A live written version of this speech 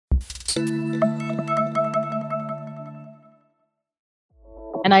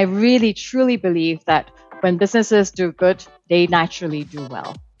And I really, truly believe that when businesses do good, they naturally do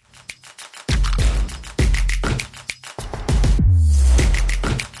well.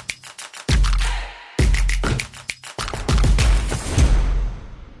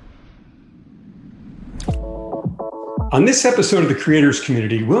 On this episode of the Creators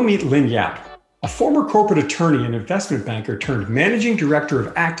Community, we'll meet Lynn Yap, a former corporate attorney and investment banker turned Managing Director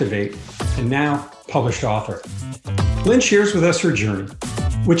of Actv8 and now published author. Lynn shares with us her journey,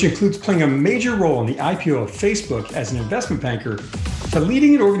 which includes playing a major role in the IPO of Facebook as an investment banker to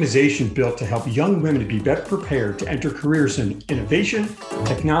leading an organization built to help young women to be better prepared to enter careers in innovation,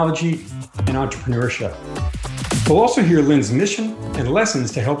 technology, and entrepreneurship. We'll also hear Lynn's mission and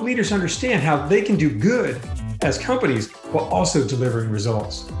lessons to help leaders understand how they can do good as companies while also delivering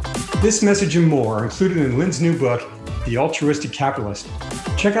results. This message and more are included in Lynn's new book, The Altruistic Capitalist.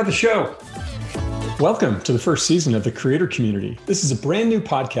 Check out the show. Welcome to the first season of the Creator Community. This is a brand new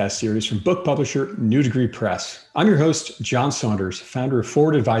podcast series from book publisher New Degree Press. I'm your host, John Saunders, founder of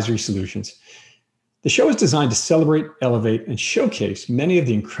Forward Advisory Solutions. The show is designed to celebrate, elevate, and showcase many of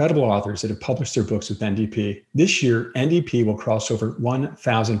the incredible authors that have published their books with NDP. This year, NDP will cross over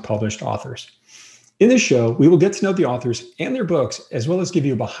 1,000 published authors. In this show, we will get to know the authors and their books, as well as give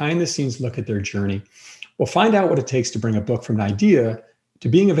you a behind-the-scenes look at their journey. We'll find out what it takes to bring a book from an idea to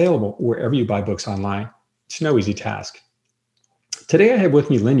being available wherever you buy books online. It's no easy task. Today, I have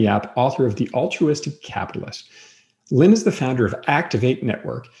with me Lynn Yap, author of The Altruistic Capitalist. Lynn is the founder of Actv8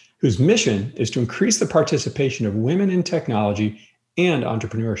 Network, whose mission is to increase the participation of women in technology and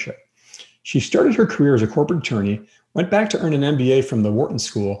entrepreneurship. She started her career as a corporate attorney, went back to earn an MBA from the Wharton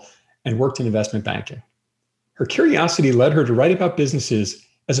School, and worked in investment banking. Her curiosity led her to write about businesses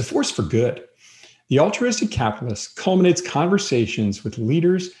as a force for good. The Altruistic Capitalist culminates conversations with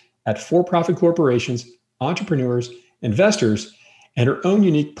leaders at for-profit corporations, entrepreneurs, investors, and her own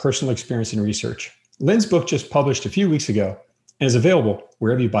unique personal experience and research. Lynn's book just published a few weeks ago and is available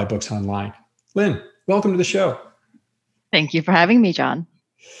wherever you buy books online. Lynn, welcome to the show. Thank you for having me, John.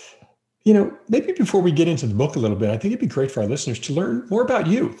 You know, maybe before we get into the book a little bit, I think it'd be great for our listeners to learn more about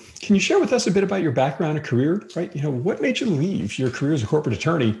you. Can you share with us a bit about your background and career, right? You know, what made you leave your career as a corporate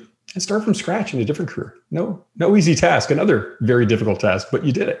attorney and start from scratch in a different career? No easy task, another very difficult task, but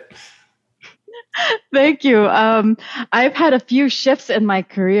you did it. Thank you. I've had a few shifts in my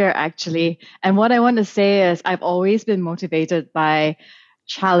career, actually. And what I want to say is I've always been motivated by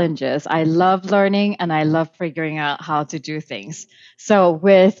challenges. I love learning and I love figuring out how to do things. So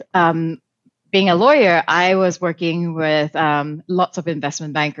with being a lawyer, I was working with lots of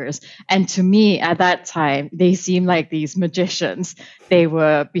investment bankers. And to me, at that time, they seemed like these magicians. They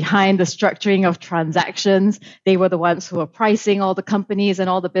were behind the structuring of transactions. They were the ones who were pricing all the companies and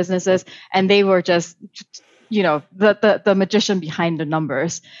all the businesses. And they were just, you know, the magician behind the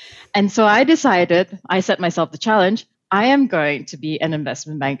numbers. And so I set myself the challenge. I am going to be an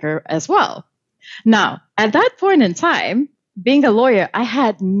investment banker as well. Now, at that point in time, being a lawyer, I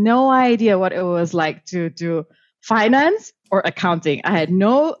had no idea what it was like to do finance or accounting. I had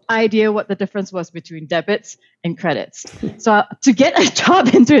no idea what the difference was between debits and credits. So to get a job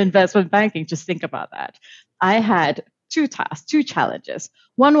into investment banking, just think about that. I had two challenges.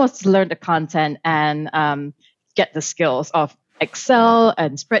 One was to learn the content and get the skills of Excel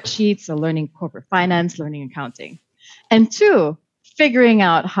and spreadsheets, so learning corporate finance, learning accounting. And two, figuring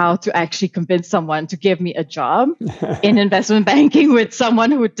out how to actually convince someone to give me a job in investment banking with someone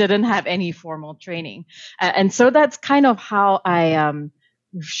who didn't have any formal training. And so that's kind of how I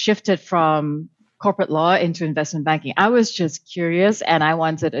shifted from corporate law into investment banking. I was just curious and I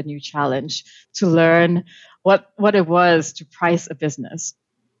wanted a new challenge to learn what it was to price a business.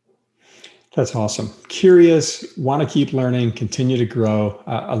 That's awesome. Curious, want to keep learning, continue to grow.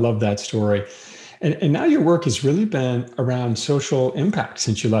 I love that story. And now your work has really been around social impact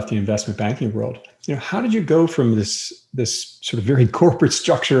since you left the investment banking world. You know, how did you go from this sort of very corporate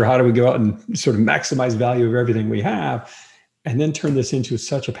structure? How do we go out and sort of maximize value of everything we have, and then turn this into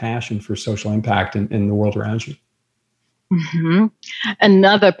such a passion for social impact in the world around you? Mm-hmm.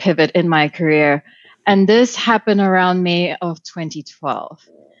 Another pivot in my career, and this happened around May of 2012.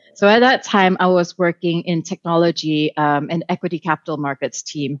 So at that time, I was working in technology and equity capital markets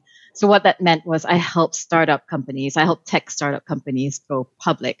team. So what that meant was I helped tech startup companies go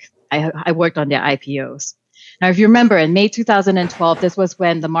public. I worked on their IPOs. Now, if you remember, in May 2012, this was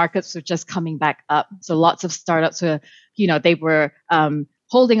when the markets were just coming back up. So lots of startups were, they were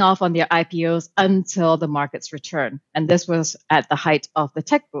holding off on their IPOs until the markets return. And this was at the height of the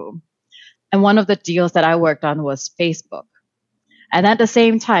tech boom. And one of the deals that I worked on was Facebook. And at the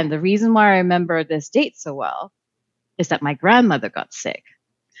same time, the reason why I remember this date so well is that my grandmother got sick.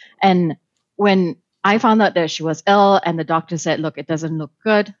 And when I found out that she was ill and the doctor said, look, it doesn't look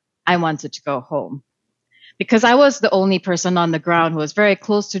good, I wanted to go home. Because I was the only person on the ground who was very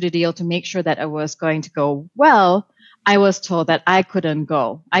close to the deal to make sure that it was going to go well, I was told that I couldn't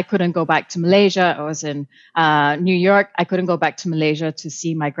go. I couldn't go back to Malaysia. I was in New York. I couldn't go back to Malaysia to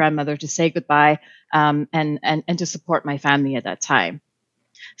see my grandmother, to say goodbye, and to support my family at that time.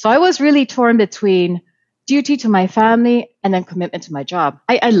 So I was really torn between duty to my family and then commitment to my job.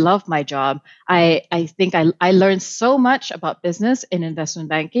 I love my job. I think I learned so much about business in investment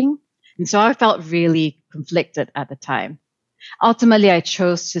banking. And so I felt really conflicted at the time. Ultimately, I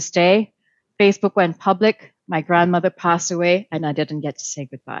chose to stay. Facebook went public. My grandmother passed away and I didn't get to say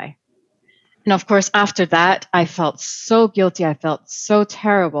goodbye. And of course, after that, I felt so guilty. I felt so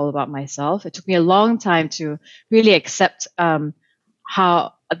terrible about myself. It took me a long time to really accept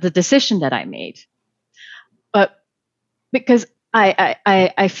how the decision that I made. But because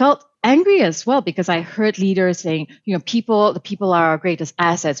I felt angry as well, because I heard leaders saying, the people are our greatest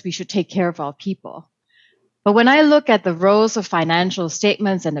assets. We should take care of our people. But when I look at the rows of financial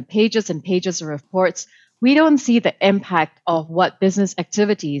statements and the pages and pages of reports, we don't see the impact of what business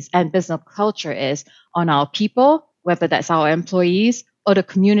activities and business culture is on our people, whether that's our employees or the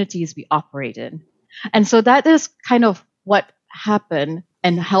communities we operate in. And so that is kind of what happened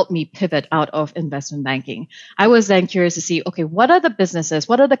and helped me pivot out of investment banking. I was then curious to see, okay, what are the businesses,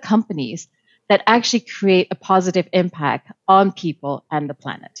 what are the companies that actually create a positive impact on people and the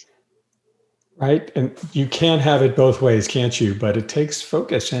planet? Right. And you can have it both ways, can't you? But it takes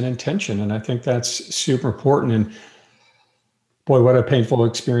focus and intention. And I think that's super important. And boy, what a painful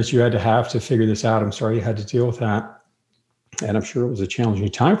experience you had to have to figure this out. I'm sorry you had to deal with that. And I'm sure it was a challenging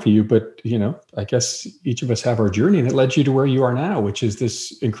time for you. But, I guess each of us have our journey, and it led you to where you are now, which is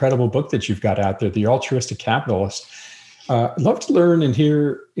this incredible book that you've got out there, The Altruistic Capitalist. I'd love to learn and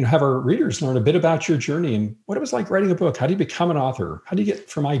hear, have our readers learn a bit about your journey and what it was like writing a book. How do you become an author? How do you get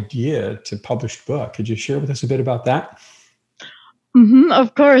from idea to published book? Could you share with us a bit about that?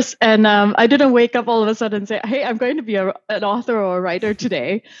 Of course. And I didn't wake up all of a sudden and say, hey, I'm going to be an author or a writer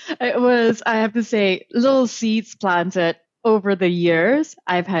today. It was, I have to say, little seeds planted over the years.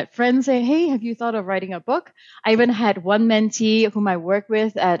 I've had friends say, hey, have you thought of writing a book? I even had one mentee whom I work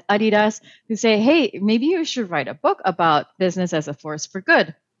with at Adidas who say, hey, maybe you should write a book about business as a force for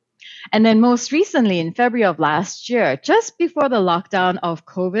good. And then most recently in February of last year, just before the lockdown of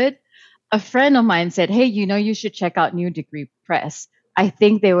COVID, a friend of mine said, hey, you should check out New Degree Press. I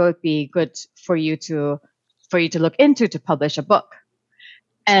think they would be good for you to look into to publish a book.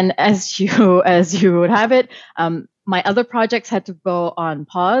 And as you would have it, my other projects had to go on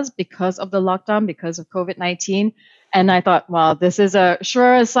pause because of the lockdown, because of COVID-19. And I thought, well, this is a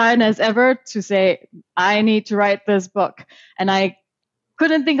sure sign as ever to say, I need to write this book. And I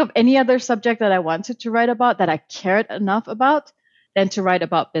couldn't think of any other subject that I wanted to write about that I cared enough about than to write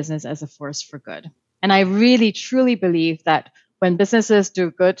about business as a force for good. And I really, truly believe that when businesses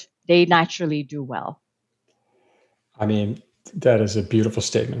do good, they naturally do well. I mean, that is a beautiful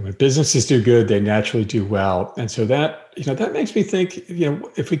statement. When businesses do good, they naturally do well. And so that, that makes me think,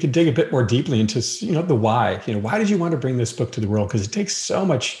 if we could dig a bit more deeply into, the why, why did you want to bring this book to the world? Because it takes so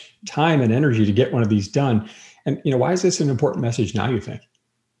much time and energy to get one of these done. And, why is this an important message now, you think?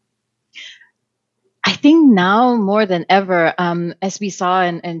 I think now more than ever, as we saw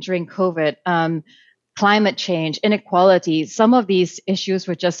and during COVID, climate change, inequality, some of these issues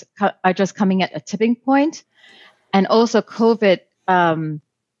are just coming at a tipping point. And also COVID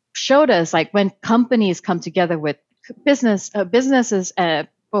showed us, like, when companies come together with businesses,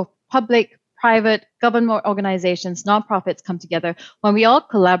 both public, private, government organizations, nonprofits come together, when we all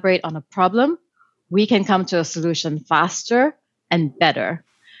collaborate on a problem, we can come to a solution faster and better.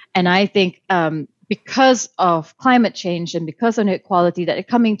 And I think because of climate change and because of inequality that are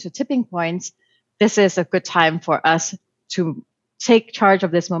coming to tipping points, this is a good time for us to take charge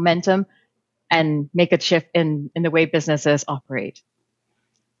of this momentum and make a shift in the way businesses operate.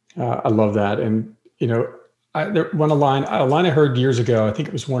 I love that. And, a line I heard years ago, I think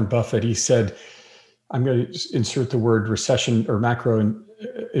it was Warren Buffett. He said, I'm going to insert the word recession or macro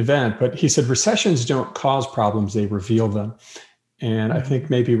event, but he said, recessions don't cause problems, they reveal them. And I think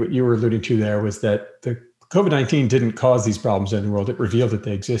maybe what you were alluding to there was that the COVID-19 didn't cause these problems in the world. It revealed that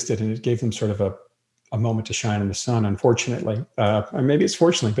they existed, and it gave them sort of a moment to shine in the sun, unfortunately. Or maybe it's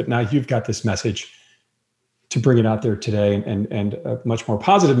fortunately, but now you've got this message to bring it out there today, and a much more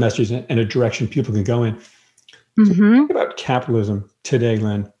positive message and a direction people can go in. So think about capitalism today,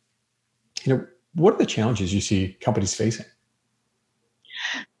 Lynn. What are the challenges you see companies facing?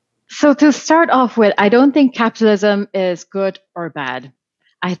 So to start off with, I don't think capitalism is good or bad.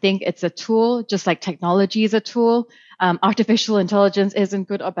 I think it's a tool, just like technology is a tool. Artificial intelligence isn't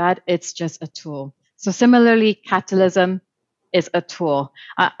good or bad. It's just a tool. So similarly, capitalism is a tool.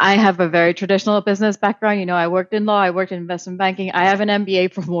 I have a very traditional business background. I worked in law, I worked in investment banking. I have an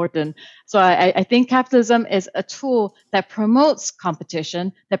MBA from Wharton. So I think capitalism is a tool that promotes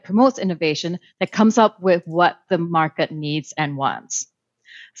competition, that promotes innovation, that comes up with what the market needs and wants.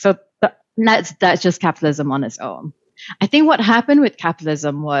 So that's just capitalism on its own. I think what happened with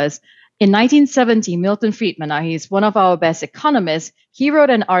capitalism was in 1970, Milton Friedman, now he's one of our best economists, he wrote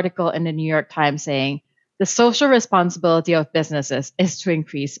an article in the New York Times saying, the social responsibility of businesses is to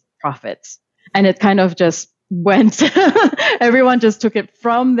increase profits. And it kind of just went, everyone just took it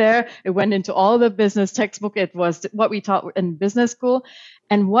from there. It went into all the business textbook. It was what we taught in business school.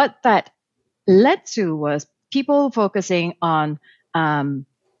 And what that led to was people focusing on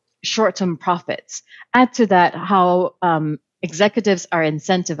short-term profits. Add to that how executives are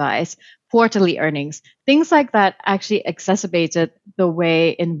incentivized, quarterly earnings, things like that actually exacerbated the way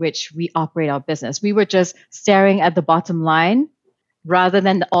in which we operate our business. We were just staring at the bottom line rather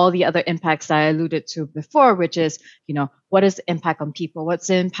than all the other impacts that I alluded to before, which is, what is the impact on people? What's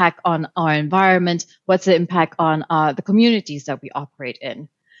the impact on our environment? What's the impact on the communities that we operate in?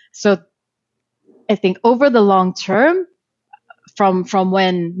 So I think over the long term, from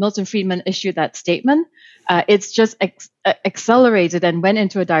when Milton Friedman issued that statement, it's just accelerated and went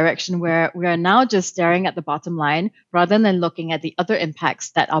into a direction where we are now just staring at the bottom line rather than looking at the other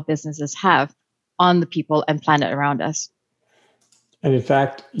impacts that our businesses have on the people and planet around us. And in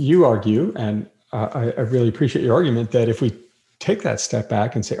fact, you argue, and I really appreciate your argument, that if we take that step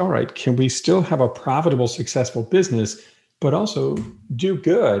back and say, all right, can we still have a profitable, successful business, but also do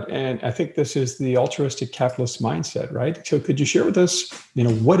good? And I think this is the altruistic capitalist mindset, right? So could you share with us,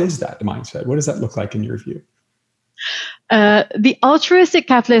 what is that mindset? What does that look like in your view? The altruistic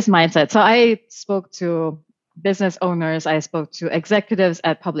capitalist mindset. So I spoke to business owners, I spoke to executives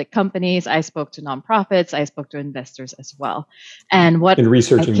at public companies, I spoke to nonprofits, I spoke to investors as well. And what in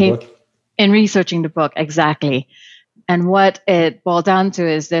researching the book? In researching the book, exactly. And what it boiled down to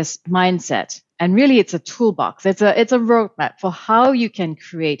is this mindset. And really, it's a toolbox. It's a roadmap for how you can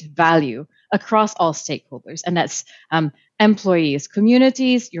create value across all stakeholders. And that's employees,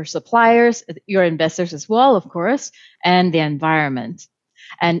 communities, your suppliers, your investors as well, of course, and the environment.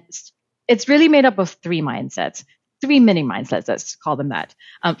 And it's really made up of three mini mindsets, let's call them that.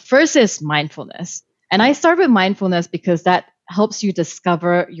 First is mindfulness. And I start with mindfulness because that helps you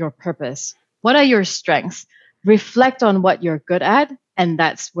discover your purpose. What are your strengths? Reflect on what you're good at, and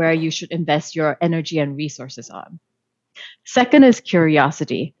that's where you should invest your energy and resources on. Second is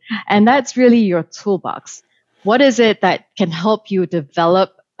curiosity, and that's really your toolbox. What is it that can help you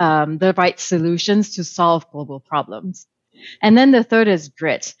develop the right solutions to solve global problems? And then the third is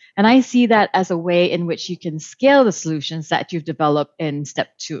grit, and I see that as a way in which you can scale the solutions that you've developed in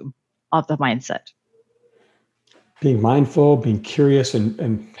step 2 of the mindset. Being mindful, being curious,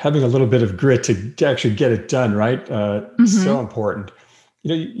 and having a little bit of grit to actually get it done, right? So important.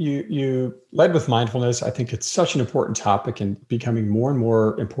 You led with mindfulness. I think it's such an important topic and becoming more and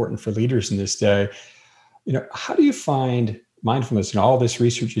more important for leaders in this day. How do you find mindfulness and all this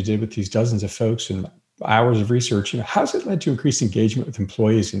research you did with these dozens of folks and hours of research? How's it led to increased engagement with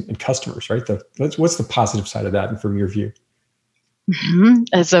employees and customers, right? What's the positive side of that, and from your view? Mm-hmm.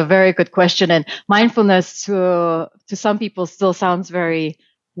 It's a very good question. And mindfulness to some people still sounds very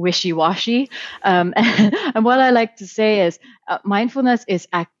wishy-washy. And what I like to say is mindfulness is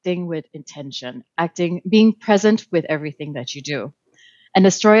acting with intention, being present with everything that you do. And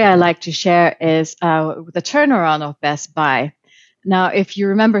the story I like to share is the turnaround of Best Buy. Now, if you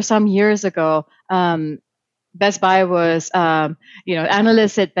remember some years ago, Best Buy was,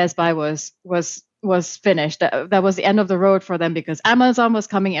 analysts said Best Buy was finished. That was the end of the road for them because Amazon was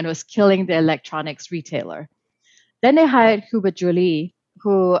coming and was killing the electronics retailer. Then they hired Hubert Joly,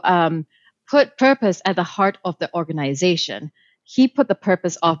 who put purpose at the heart of the organization. He put the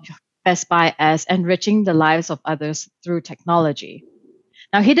purpose of Best Buy as enriching the lives of others through technology.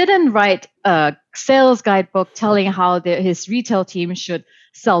 Now, he didn't write a sales guidebook telling how his retail team should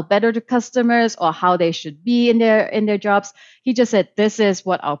sell better to customers or how they should be in their jobs. He just said, this is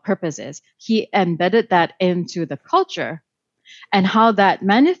what our purpose is. He embedded that into the culture. And how that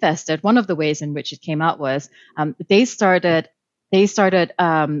manifested, one of the ways in which it came out was they started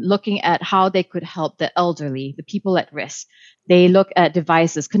looking at how they could help the elderly, the people at risk. They look at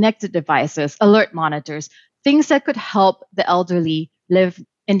devices, connected devices, alert monitors, things that could help the elderly live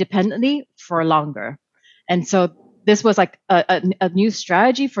independently for longer. And so this was like a new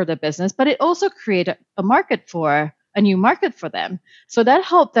strategy for the business, but it also created a market for a new market for them. So that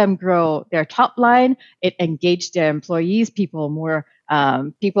helped them grow their top line. It engaged their employees. People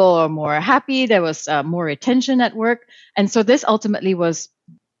are more happy. There was more retention at work. And so this ultimately was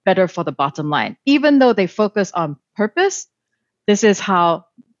better for the bottom line. Even though they focus on purpose, this is how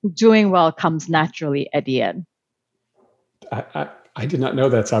doing well comes naturally at the end. I did not know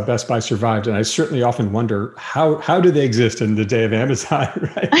that's how Best Buy survived. And I certainly often wonder how do they exist in the day of Amazon,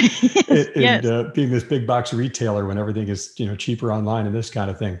 right? Yes. Being this big box retailer when everything is, cheaper online and this kind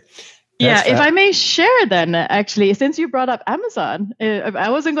of thing. If I may share then, actually, since you brought up Amazon, I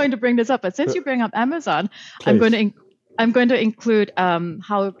wasn't going to bring this up, but since you bring up Amazon, please. I'm going to include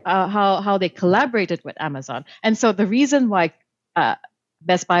how they collaborated with Amazon. And so the reason why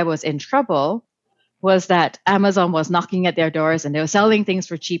Best Buy was in trouble was that Amazon was knocking at their doors and they were selling things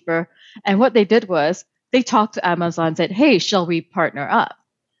for cheaper. And what they did was they talked to Amazon and said, hey, shall we partner up?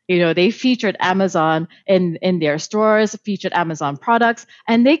 They featured Amazon in their stores, featured Amazon products,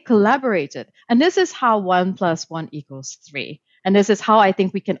 and they collaborated. And this is how 1 + 1 = 3. And this is how I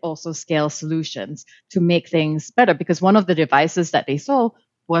think we can also scale solutions to make things better. Because one of the devices that they sold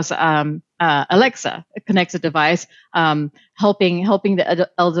was Alexa, a connected device, helping the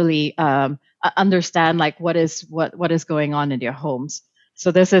elderly understand like what is going on in their homes.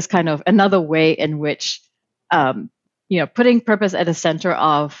 So this is kind of another way in which putting purpose at the center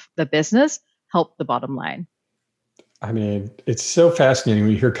of the business help the bottom line. I mean, it's so fascinating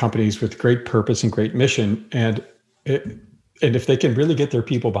when you hear companies with great purpose and great mission, and if they can really get their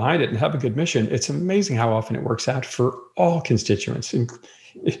people behind it and have a good mission, it's amazing how often it works out for all constituents, and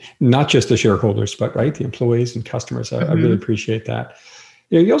not just the shareholders, but the employees and customers. Mm-hmm. I really appreciate that.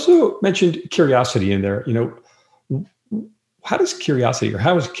 You also mentioned curiosity in there. How has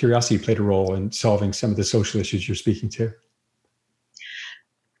curiosity played a role in solving some of the social issues you're speaking to?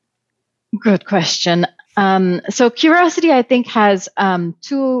 Good question. So curiosity, I think, has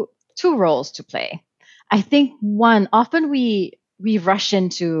two roles to play. I think one, often we rush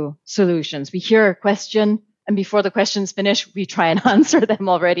into solutions. We hear a question, and before the question's finished, we try and answer them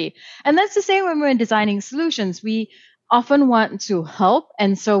already. And that's the same when we're designing solutions. We often want to help,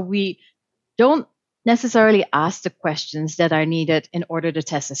 and so we don't necessarily ask the questions that are needed in order to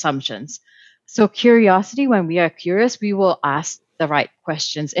test assumptions. So curiosity, when we are curious, we will ask the right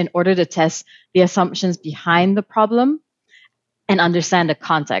questions in order to test the assumptions behind the problem and understand the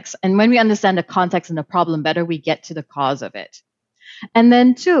context. And when we understand the context and the problem better, we get to the cause of it. And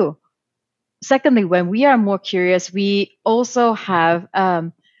then secondly, when we are more curious, we also have,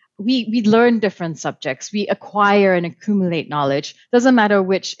 we learn different subjects. We acquire and accumulate knowledge. Doesn't matter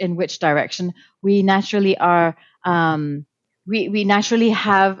in which direction. We naturally are, we naturally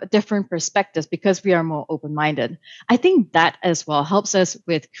have different perspectives because we are more open-minded. I think that as well helps us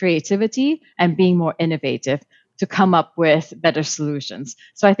with creativity and being more innovative to come up with better solutions.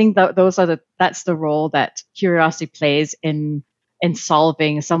 So I think that's the role that curiosity plays in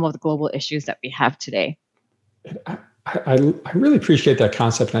solving some of the global issues that we have today. I really appreciate that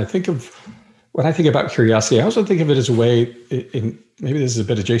concept. And when I think about curiosity, I also think of it as a way, maybe this is a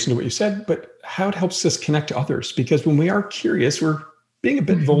bit adjacent to what you said, but how it helps us connect to others. Because when we are curious, we're being a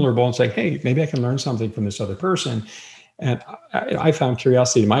bit vulnerable and saying, hey, maybe I can learn something from this other person. And I found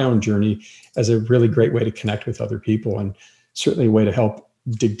curiosity in my own journey as a really great way to connect with other people, and certainly a way to help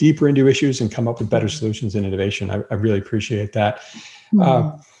dig deeper into issues and come up with better solutions and innovation. I really appreciate that.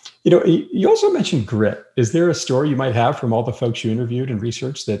 You also mentioned grit. Is there a story you might have from all the folks you interviewed and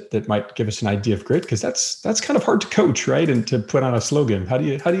researched that might give us an idea of grit? Because that's kind of hard to coach, right? And to put on a slogan. How do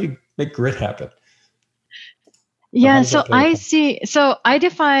you make grit happen? Yeah, so I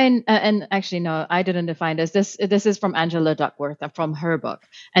define, and actually, no, I didn't define this. This is from Angela Duckworth from her book.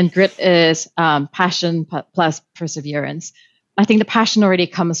 And grit is passion plus perseverance. I think the passion already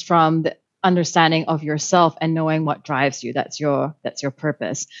comes from the understanding of yourself and knowing what drives you. That's your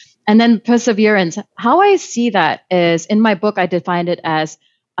purpose. And then perseverance, how I see that is, in my book, I defined it as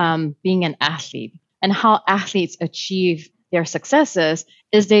being an athlete. And how athletes achieve their successes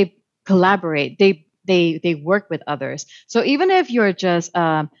is they collaborate, they work with others. So even if you're just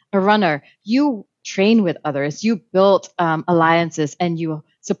a runner, you train with others, you build alliances, and you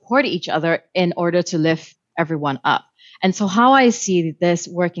support each other in order to lift everyone up. And so how I see this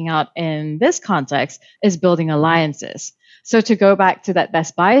working out in this context is building alliances. So to go back to that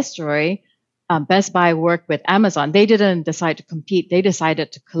Best Buy story, Best Buy worked with Amazon. They didn't decide to compete. They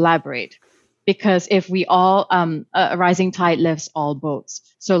decided to collaborate. Because if we all, a rising tide lifts all boats.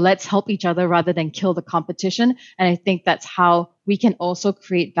 So let's help each other rather than kill the competition. And I think that's how we can also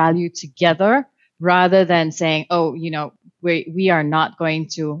create value together rather than saying, we are not going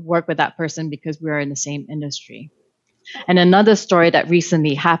to work with that person because we are in the same industry. And another story that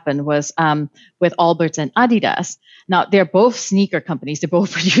recently happened was with Allbirds and Adidas. Now, they're both sneaker companies. They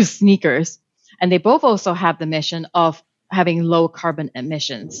both produce sneakers. And they both also have the mission of having low carbon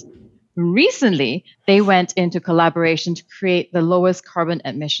emissions. Recently, they went into collaboration to create the lowest carbon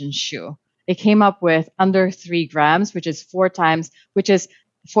emission shoe. They came up with under 3 grams, which is four times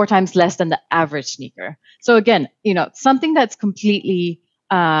less than the average sneaker. So again, something that's completely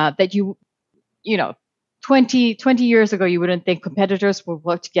that 20 years ago, you wouldn't think competitors would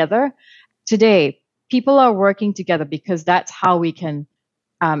work together. Today, people are working together because that's how we can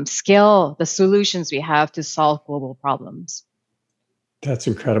scale the solutions we have to solve global problems. That's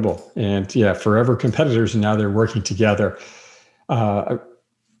incredible. And yeah, forever competitors, and now they're working together.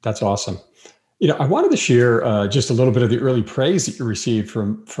 That's awesome. I wanted to share just a little bit of the early praise that you received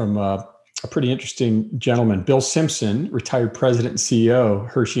from a pretty interesting gentleman, Bill Simpson, retired president and CEO,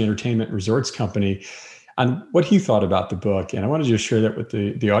 Hershey Entertainment Resorts Company, on what he thought about the book. And I wanted to just share that with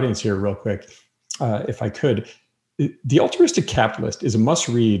the audience here real quick, if I could. The Altruistic Capitalist is a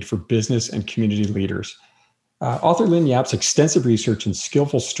must-read for business and community leaders. Author Lynn Yap's extensive research and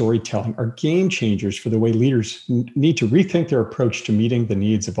skillful storytelling are game changers for the way leaders need to rethink their approach to meeting the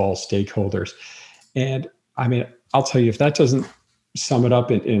needs of all stakeholders. And I mean, I'll tell you, if that doesn't sum it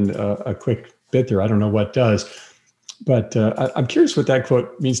up in a quick bit there, I don't know what does. But I'm curious what that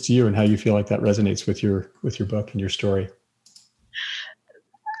quote means to you and how you feel like that resonates with your book and your story.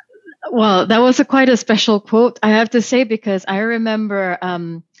 Well, that was quite a special quote, I have to say, because I remember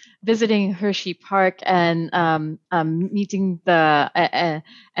visiting Hershey Park and meeting the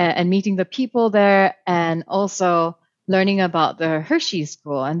people there, and also learning about the Hershey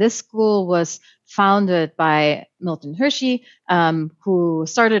School. And this school was founded by Milton Hershey, who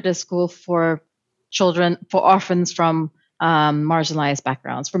started a school for orphans from marginalized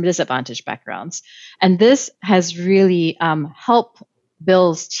backgrounds, from disadvantaged backgrounds. And this has really helped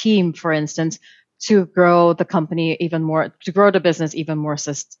Bill's team, for instance, to grow the company even more, to grow the business even more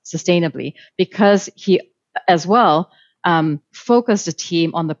sustainably, because he as well focused the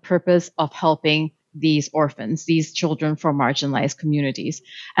team on the purpose of helping these orphans, these children from marginalized communities.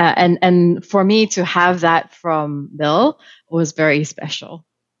 And for me to have that from Bill was very special.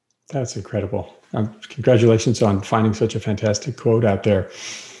 That's incredible. Congratulations on finding such a fantastic quote out there.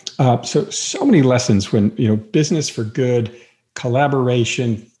 So many lessons when, business for good,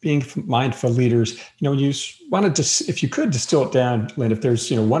 collaboration, being mindful leaders. When you wanted to, if you could distill it down, Lynn, if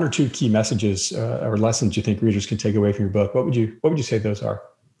there's, one or two key messages or lessons you think readers can take away from your book, what would you say those are?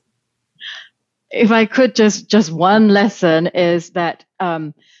 If I could just one lesson is that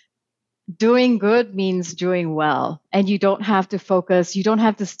doing good means doing well, and you don't have to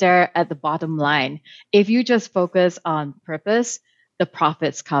stare at the bottom line. If you just focus on purpose, the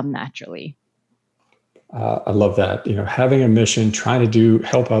profits come naturally. I love that. Having a mission, trying to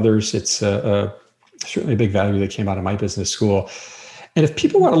help others. It's certainly a big value that came out of my business school. And if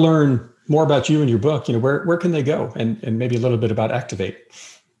people want to learn more about you and your book, where can they go? And maybe a little bit about Activate.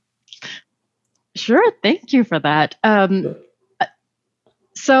 Sure. Thank you for that.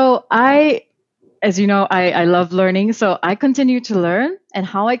 So as you know, I love learning. So I continue to learn. And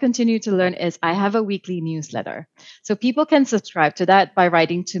how I continue to learn is I have a weekly newsletter. So people can subscribe to that by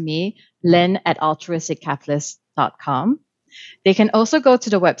writing to me, lynn@altruisticcapitalist.com. They can also go to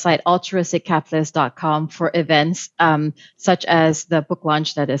the website altruisticcapitalist.com for events such as the book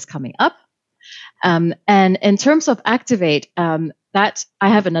launch that is coming up. And in terms of Activate, that I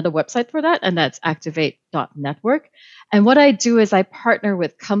have another website for that, and that's activate.network. And what I do is I partner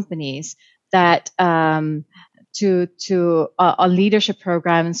with companies that to on leadership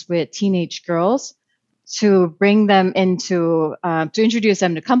programs with teenage girls, to bring them into to introduce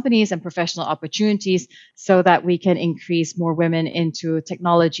them to companies and professional opportunities, so that we can increase more women into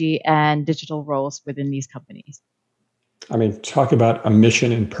technology and digital roles within these companies. I mean, talk about a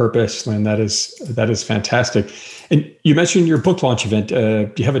mission and purpose, Lynn. That is fantastic. And you mentioned your book launch event.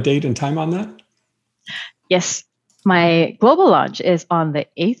 Do you have a date and time on that? Yes. My global launch is on the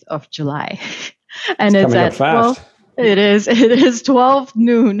 8th of July. And it's at 12. It is 12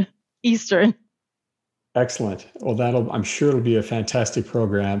 noon Eastern. Excellent. Well, I'm sure it'll be a fantastic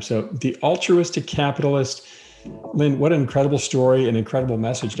program. So The Altruistic Capitalist. Lynn, what an incredible story, an incredible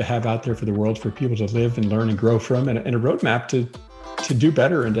message to have out there for the world, for people to live and learn and grow from, and a roadmap to do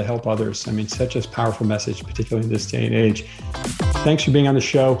better and to help others. I mean, such a powerful message, particularly in this day and age. Thanks for being on the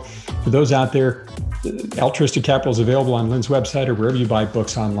show. For those out there, Altruistic Capital is available on Lynn's website or wherever you buy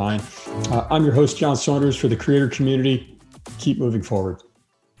books online. I'm your host, John Saunders, for the creator community. Keep moving forward.